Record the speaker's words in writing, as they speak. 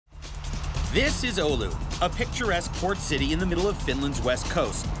This is Oulu, a picturesque port city in the middle of Finland's west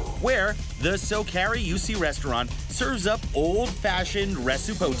coast, where the Sokari Jussi restaurant serves up old-fashioned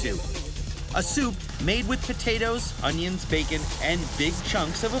resupotu, a soup made with potatoes, onions, bacon, and big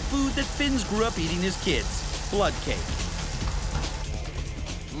chunks of a food that Finns grew up eating as kids, blood cake.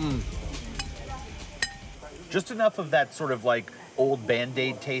 Just enough of that sort of like old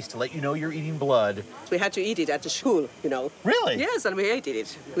Band-Aid taste to let you know you're eating blood. We had to eat it at the school, you know. Really? Yes, and we hated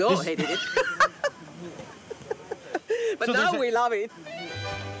it. We all hated it. But so now we love it.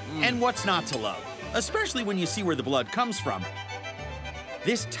 And what's not to love? Especially when you see where the blood comes from.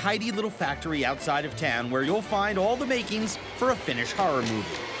 This tidy little factory outside of town where you'll find all the makings for a Finnish horror movie.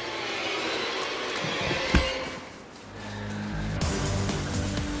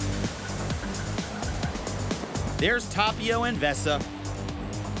 There's Tapio and Vesa,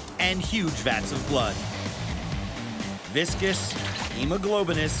 and huge vats of blood. Viscous,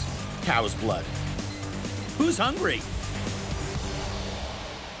 hemoglobinous, cow's blood. Who's hungry?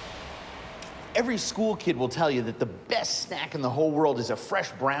 Every school kid will tell you that the best snack in the whole world is a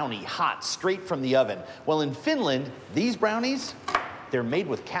fresh brownie, hot, straight from the oven. Well, in Finland, these brownies, they're made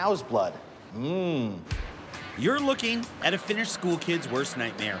with cow's blood. You're looking at a Finnish school kid's worst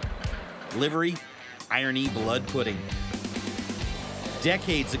nightmare. Livery, irony, blood pudding.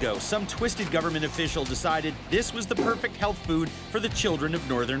 Decades ago, some twisted government official decided this was the perfect health food for the children of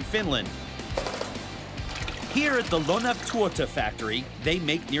northern Finland. Here at the Tuota factory, they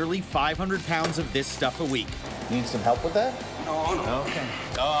make nearly 500 pounds of this stuff a week. Need some help with that? No. Okay.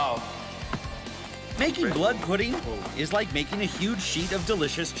 Oh. Making blood pudding is like making a huge sheet of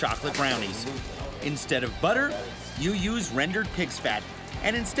delicious chocolate brownies. Instead of butter, you use rendered pig's fat.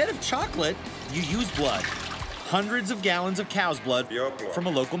 And instead of chocolate, you use blood. Hundreds of gallons of cow's blood from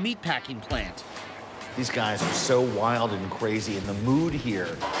a local meat packing plant. These guys are so wild and crazy, and the mood here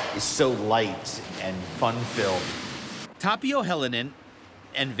is so light and fun-filled. Tapio Helinen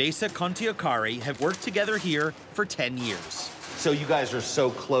and Vesa Kontiokari have worked together here for 10 years. So you guys are so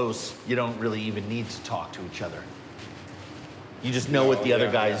close, you don't really even need to talk to each other. You just know what the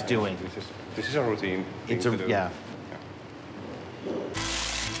other guy is doing. This is a routine. Yeah.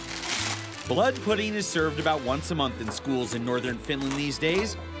 Blood pudding is served about once a month in schools in northern Finland these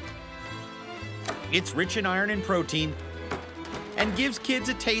days. It's rich in iron and protein and gives kids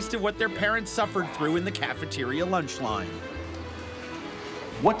a taste of what their parents suffered through in the cafeteria lunch line.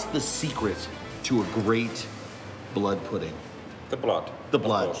 What's the secret to a great blood pudding? The blood. The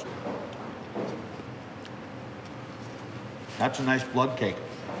blood. That's a nice blood cake.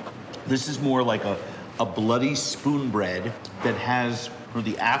 This is more like a bloody spoon bread that has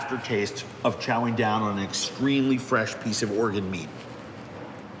the aftertaste of chowing down on an extremely fresh piece of organ meat.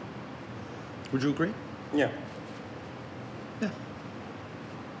 Would you agree? Yeah. Yeah.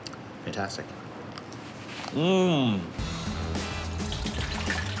 Fantastic. You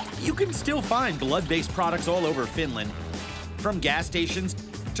can still find blood-based products all over Finland, from gas stations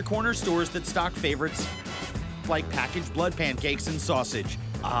to corner stores that stock favorites like packaged blood pancakes and sausage.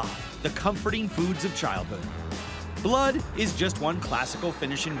 The comforting foods of childhood. Blood is just one classical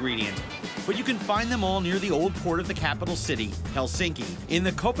Finnish ingredient, but you can find them all near the old port of the capital city, Helsinki, in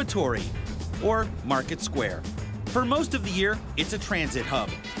the Kaupatori, or Market Square. For most of the year, it's a transit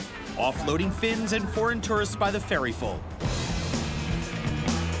hub, offloading Finns and foreign tourists by the ferryful.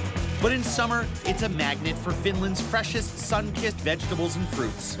 But in summer, it's a magnet for Finland's freshest sun-kissed vegetables and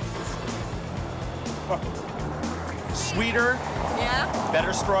fruits. Sweeter,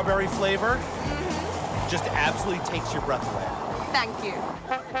 better strawberry flavor, just absolutely takes your breath away. Thank you.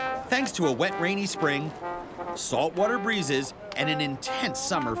 Thanks to a wet, rainy spring, saltwater breezes, and an intense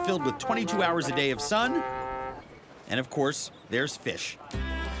summer filled with 22 hours a day of sun, and of course, there's fish.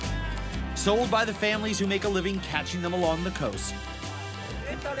 Sold by the families who make a living catching them along the coast.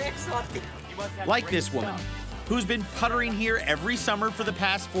 Like this woman, who's been puttering here every summer for the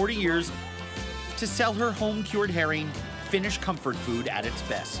past 40 years to sell her home-cured herring, Finnish comfort food at its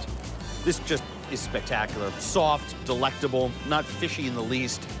best. This just is spectacular. Soft, delectable, not fishy in the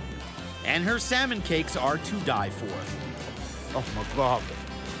least. And her salmon cakes are to die for. Oh my God.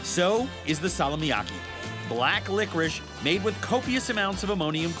 So is the salmiakki, black licorice made with copious amounts of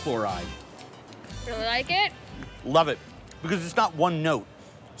ammonium chloride. Really like it? Love it, because it's not one note.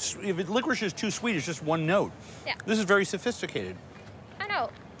 If licorice is too sweet, it's just one note. Yeah. This is very sophisticated. I know.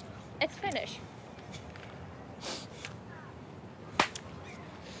 It's Finnish.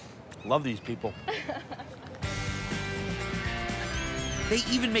 Love these people. They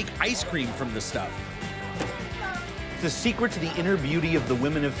even make ice cream from the stuff. The secret to the inner beauty of the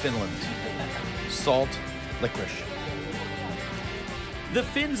women of Finland. Salt, licorice. The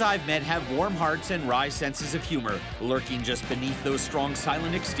Finns I've met have warm hearts and wry senses of humor, lurking just beneath those strong,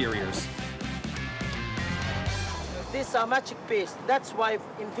 silent exteriors. These are magic piece. That's why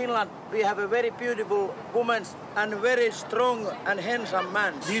in Finland we have a very beautiful woman and very strong and handsome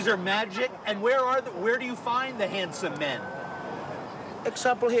man. These are magic. And where do you find the handsome men?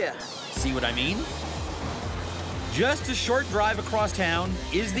 Example here. See what I mean? Just a short drive across town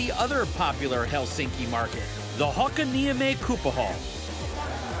is the other popular Helsinki market, the Hakaniemi Kupahall.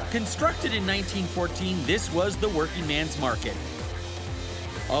 Constructed in 1914, this was the working man's market.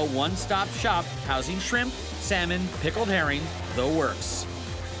 A one-stop shop housing shrimp, salmon, pickled herring, the works.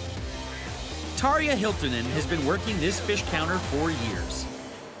 Tarja Hiltonen has been working this fish counter for years.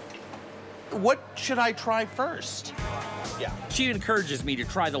 What should I try first? Yeah. She encourages me to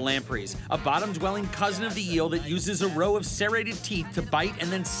try the lampreys, a bottom-dwelling cousin of the eel that uses a row of serrated teeth to bite and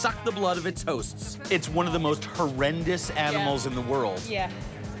then suck the blood of its hosts. It's one of the most horrendous animals in the world. Yeah.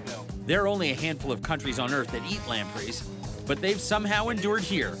 There are only a handful of countries on Earth that eat lampreys, but they've somehow endured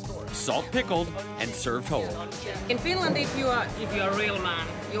here, salt pickled and served whole. In Finland, if you are a real man,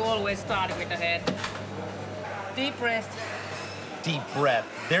 you always start with the head. Deep breath. Deep breath.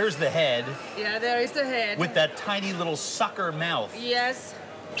 There's the head. Yeah, there is the head. With that tiny little sucker mouth. Yes.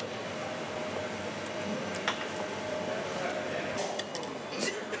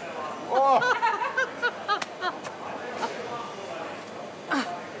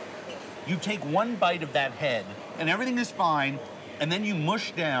 You take one bite of that head, and everything is fine, and then you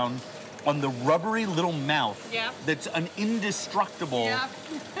mush down on the rubbery little mouth that's an indestructible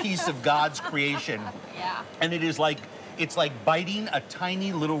piece of God's creation. Yeah. And it's like biting a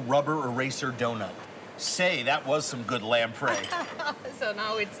tiny little rubber eraser donut. Say, that was some good lamprey. So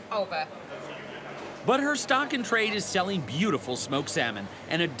now it's over. But her stock in trade is selling beautiful smoked salmon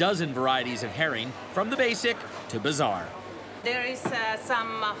and a dozen varieties of herring, from the basic to bizarre. There is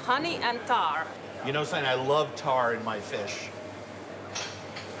some honey and tar. You know something, I love tar in my fish.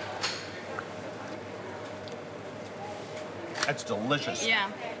 That's delicious.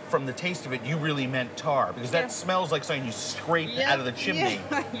 Yeah. From the taste of it, you really meant tar, because that smells like something you scrape out of the chimney.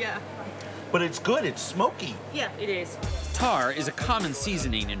 Yeah. But it's good, it's smoky. Yeah, it is. Tar is a common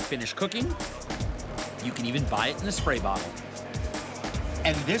seasoning in Finnish cooking. You can even buy it in a spray bottle.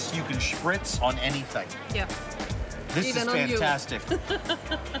 And this you can spritz on anything. Yeah. This Even is on you. fantastic.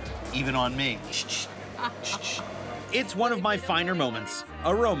 Even on me. It's one of my finer moments,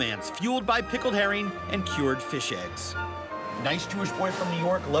 a romance fueled by pickled herring and cured fish eggs. Nice Jewish boy from New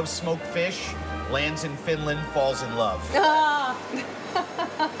York, loves smoked fish, lands in Finland, falls in love.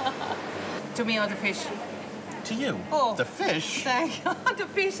 To me or the fish? To you, Oh. the fish. Thank you. The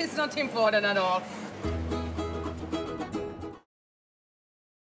fish is not important at all.